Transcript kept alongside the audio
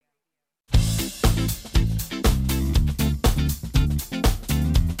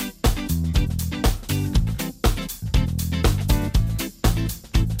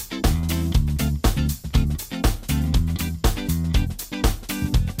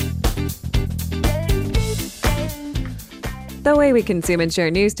The way we consume and share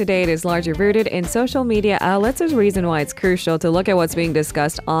news today is largely rooted in social media outlets. There's a reason why it's crucial to look at what's being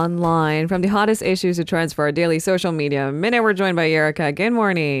discussed online. From the hottest issues to trends for our daily social media minute, we're joined by Erica. Good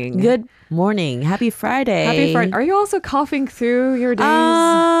morning. Good morning. Happy Friday. Happy Friday. Are you also coughing through your days?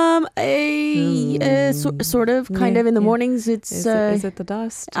 Sort of, kind of. In the mornings, it's... Is it the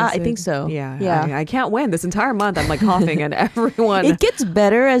dust? I think so. Yeah. I can't win. This entire month, I'm like coughing and everyone... It gets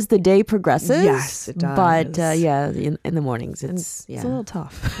better as the day progresses. Yes, it does. But in the mornings, it's a little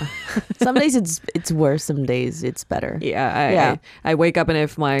tough. Some days it's worse. Some days it's better. I wake up and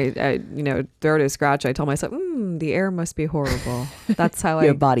if my throat is scratched, I tell myself, the air must be horrible. That's how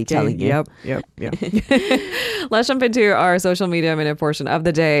your body telling you. Yep. Let's jump into our social media minute portion of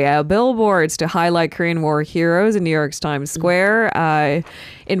the day. Billboards to highlight Korean War heroes in New York's Times Square.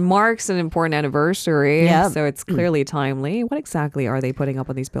 It marks an important anniversary, so it's clearly timely. What exactly are they putting up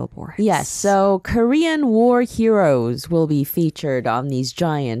on these billboards? Yes, so Korean War heroes will be featured on these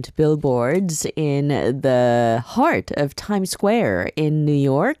giant billboards in the heart of Times Square in New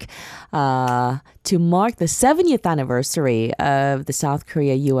York to mark the 70th anniversary of the South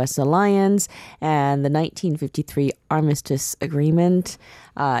Korea-U.S. alliance and the 1953 Armistice Agreement.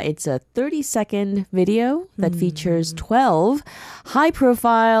 It's a 30-second video that features 12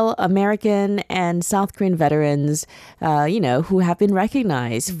 high-profile American and South Korean veterans, who have been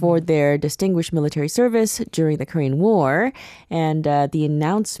recognized for their distinguished military service during the Korean War. And the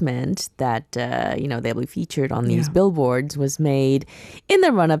announcement that, they'll be featured on these billboards was made in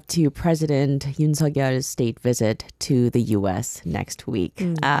the run-up to President Yoon Suk-yeol's state visit to the U.S. next week.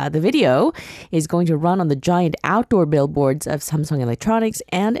 The video is going to run on the giant outdoor billboards of Samsung Electronics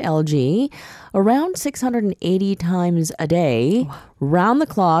and LG around 680 times a day, round the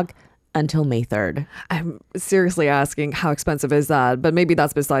clock, until May 3rd. I'm seriously asking, how expensive is that? But maybe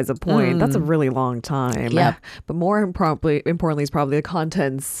that's besides the point. That's a really long time. Yep. But more importantly is probably the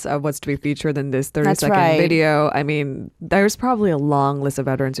contents of what's to be featured in this 30-second video. I mean, there's probably a long list of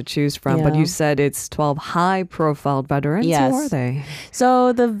veterans to choose from, but you said it's 12 high-profile veterans. Yes. Who are they?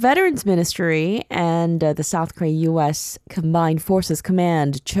 So the Veterans Ministry and the South Korea-U.S. Combined Forces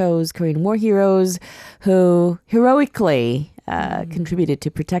Command chose Korean war heroes who heroically contributed to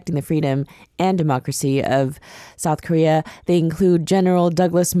protecting the freedom and democracy of South Korea. They include General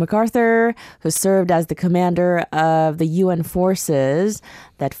Douglas MacArthur, who served as the commander of the UN forces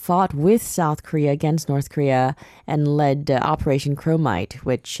that fought with South Korea against North Korea and led Operation Chromite,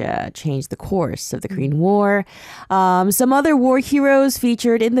 which changed the course of the Korean War. Some other war heroes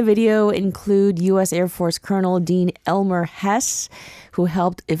featured in the video include U.S. Air Force Colonel Dean Elmer Hess, who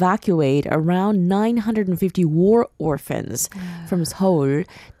helped evacuate around 950 war orphans from Seoul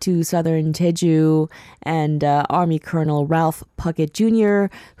to southern Jeju, and Army Colonel Ralph Puckett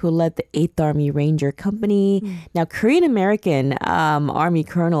Jr., who led the 8th Army Ranger Company. Now, Korean-American Army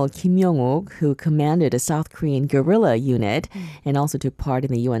Colonel Kim Young-wook, who commanded a South Korean guerrilla unit and also took part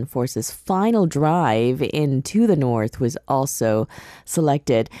in the UN forces' final drive into the north, was also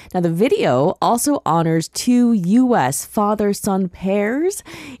selected. Now, the video also honors 2 U.S. father-son pairs,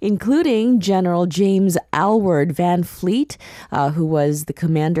 including General James Aylward Van Fleet, who was the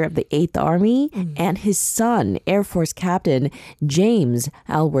commander of the 8th Army, and his son, Air Force Captain James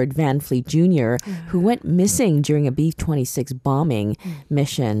Aylward Van Fleet Jr., who went missing during a B-26 bombing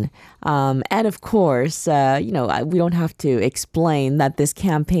mission. And of course, we don't have to explain that this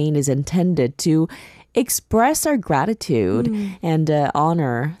campaign is intended to express our gratitude and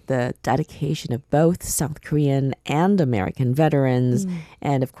honor the dedication of both South Korean and American veterans,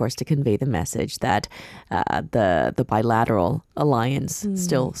 and of course to convey the message that the bilateral alliance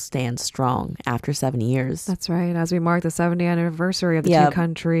still stands strong after 70 years. That's right. As we mark the 70th anniversary of the two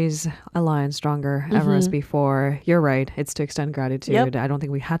countries' alliance stronger ever as before. You're right. It's to extend gratitude. I don't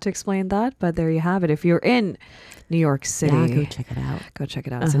think we had to explain that, but there you have it. If you're in New York City, go check it out. Go check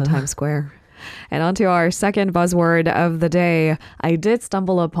it out. It's in Times Square. And on to our second buzzword of the day. I did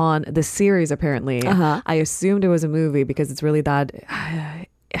stumble upon the series, apparently. I assumed it was a movie because it's really that...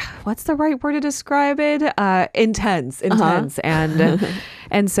 what's the right word to describe it? Intense. And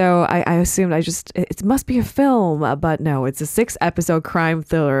And so I assumed it must be a film, but no, it's a 6-episode crime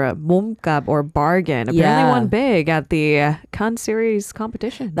thriller, 몸값 or Bargain. Apparently won big at the Cannes series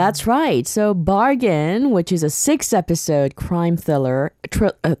competition. That's right. So Bargain, which is a 6-episode crime thriller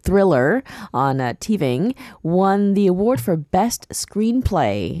on TVing, won the award for Best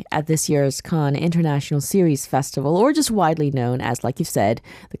Screenplay at this year's Cannes International Series Festival, or just widely known as, like you said,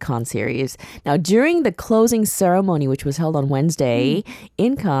 the Cannes series. Now, during the closing ceremony, which was held on Wednesday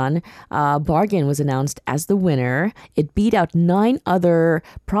in Cannes, Bargain was announced as the winner. It beat out 9 other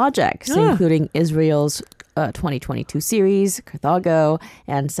projects, including Israel's 2022 series, Carthago,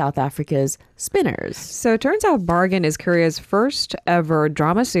 and South Africa's Spinners. So it turns out Bargain is Korea's first ever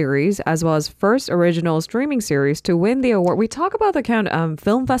drama series, as well as first original streaming series to win the award. We talk about the Cannes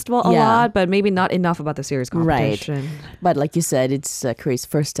Film Festival a lot, but maybe not enough about the series competition. Right. But like you said, it's Korea's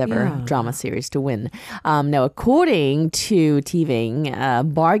first ever drama series to win. Now, according to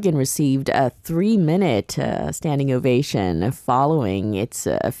TVing, Bargain received a 3-minute standing ovation following its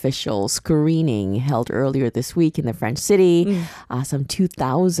official screening held earlier this week in the French city. Some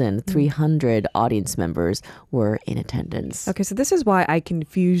 2,300 audience members were in attendance. Okay, so this is why I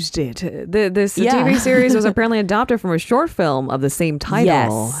confused it. This TV series was apparently adapted from a short film of the same title.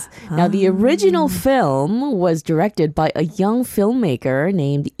 Yes. Now, the original film was directed by a young filmmaker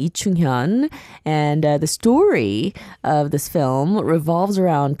named Lee Chung-hyun, and the story of this film revolves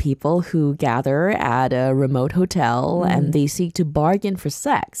around people who gather at a remote hotel and they seek to bargain for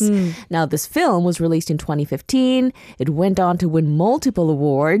sex. Now, this film was released in 2015. It went on to win multiple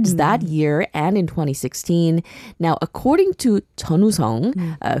awards that year and in 2016. Now, according to Chun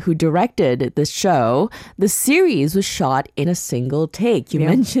Woo-sung, who directed the show, the series was shot in a single take. You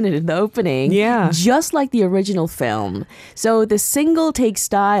mentioned it in the opening. Yeah. Just like the original film. So the single take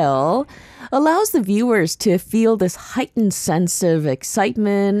style allows the viewers to feel this heightened sense of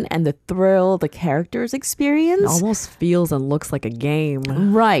excitement and the thrill the characters experience. It almost feels and looks like a game.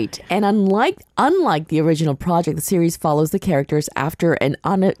 Right. And unlike the original project, the series follows the characters after an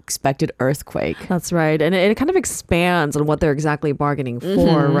unexpected earthquake. That's right. And it kind of expands on what they're exactly bargaining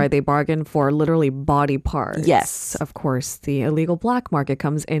for, right? They bargain for literally body parts. Yes. Of course, the illegal black market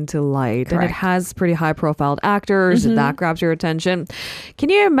comes into light. Correct. And it has pretty high profile actors. That grabs your attention. Can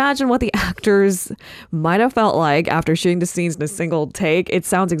you imagine what the actors might have felt like after shooting the scenes in a single take? It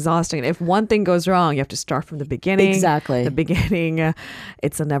sounds exhausting. If one thing goes wrong, you have to start from the beginning. Exactly. The beginning,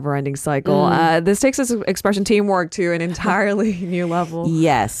 it's a never-ending cycle. This takes this expression teamwork to an entirely new level.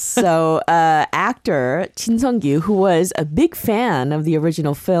 Yes. So actor Jin Sung-gyu, who was a big fan of the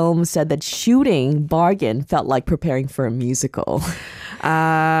original film, said that shooting Bargain felt like preparing for a musical.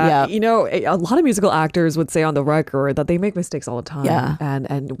 You know, a lot of musical actors would say on the record that they make mistakes all the time. Yeah.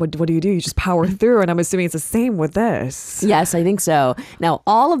 And what do? You just power through. And I'm assuming it's the same with this. Yes, I think so. Now,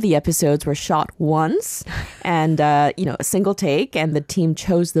 all of the episodes were shot once and, a single take, and the team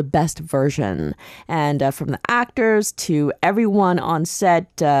chose the best version. And from the actors to everyone on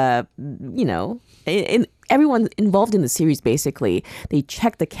set, everyone involved in the series, basically, they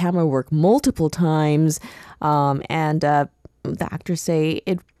checked the camera work multiple times. The actors say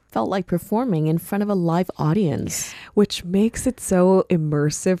it felt like performing in front of a live audience. Which makes it so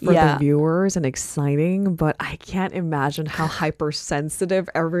immersive for the viewers and exciting. But I can't imagine how hypersensitive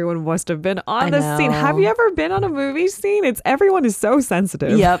everyone must have been on the scene. Have you ever been on a movie scene? Everyone is so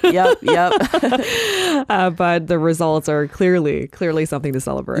sensitive. Yep. But the results are clearly something to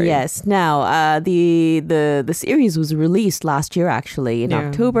celebrate. Yes. Now, the series was released last year, actually, in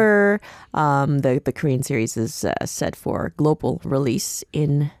October. The Korean series is set for global release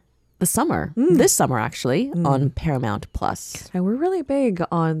in the summer, this summer actually, on Paramount Plus. And we're really big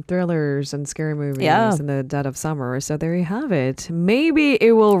on thrillers and scary movies in the dead of summer. So there you have it. Maybe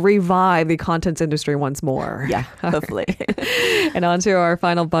it will revive the contents industry once more. Yeah, hopefully. And on to our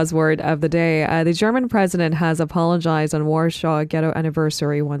final buzzword of the day. The German president has apologized on Warsaw Ghetto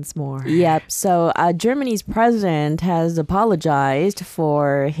anniversary once more. Yep. So Germany's president has apologized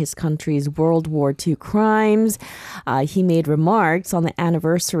for his country's World War II crimes. He made remarks on the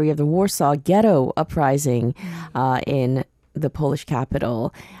anniversary of the Warsaw Ghetto uprising in the Polish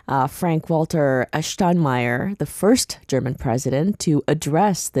capital. Frank-Walter Steinmeier, the first German president to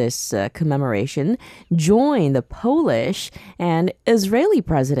address this commemoration, joined the Polish and Israeli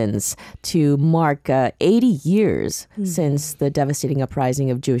presidents to mark 80 years since the devastating uprising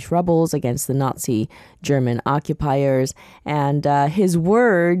of Jewish rebels against the Nazi German occupiers. And his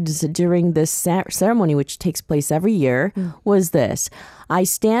words during this ceremony, which takes place every year, was this: I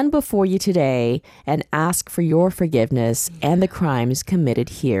stand before you today and ask for your forgiveness and the crimes committed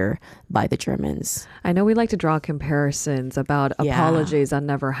here by the Germans. I know we like to draw comparisons about apologies that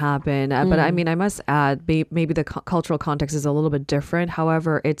never happen, but I mean, I must add, maybe the cultural context is a little bit different.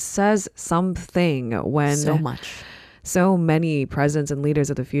 However, it says something when so many presidents and leaders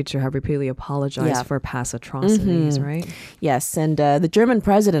of the future have repeatedly apologized for past atrocities, right? Yes, and the German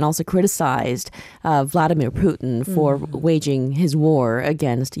president also criticized Vladimir Putin for waging his war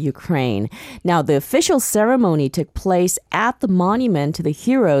against Ukraine. Now, the official ceremony took place at the monument to the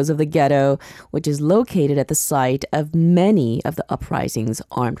heroes of the ghetto, which is located at the site of many of the uprising's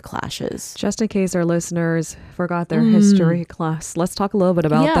armed clashes. Just in case our listeners forgot their history class, let's talk a little bit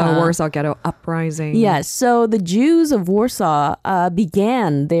about the Warsaw Ghetto Uprising. Yes, so the Jews of Warsaw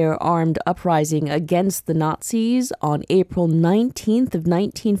began their armed uprising against the Nazis on April 19th of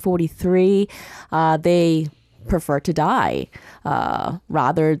 1943. They preferred to die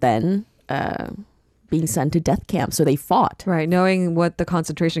rather than being sent to death camps, so they fought. Right, knowing what the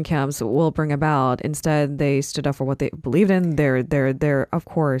concentration camps will bring about. Instead, they stood up for what they believed in, their of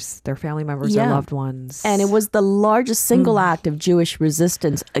course, their family members, their loved ones. And it was the largest single act of Jewish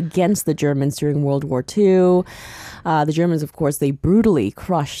resistance against the Germans during World War II. The Germans, of course, they brutally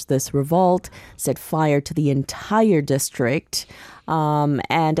crushed this revolt, set fire to the entire district.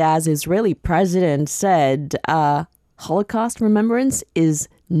 And as Israeli president said, Holocaust remembrance is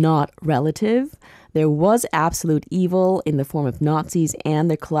not relative. There was absolute evil in the form of Nazis and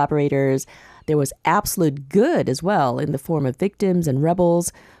their collaborators. There was absolute good as well in the form of victims and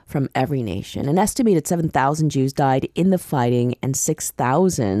rebels from every nation. An estimated 7,000 Jews died in the fighting and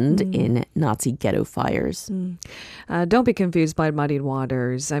 6,000 in Nazi ghetto fires. Don't be confused by muddied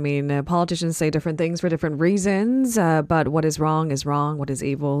waters. I mean, politicians say different things for different reasons, but what is wrong, what is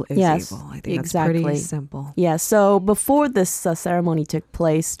evil is evil. I think that's pretty simple. Yeah, so before this ceremony took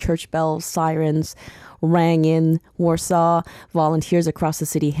place, church bells, sirens rang in Warsaw. Volunteers across the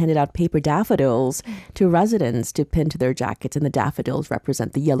city handed out paper daffodils to residents to pin to their jackets, and the daffodils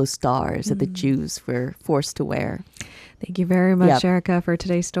represent the yellow stars that the Jews were forced to wear. Thank you very much, Erica, for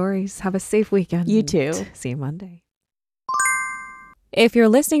today's stories. Have a safe weekend. You too. See you Monday. If you're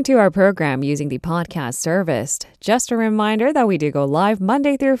listening to our program using the podcast service, just a reminder that we do go live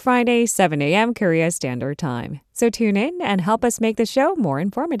Monday through Friday, 7 a.m. Korea Standard Time. So tune in and help us make the show more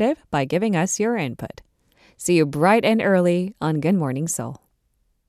informative by giving us your input. See you bright and early on Good Morning Seoul.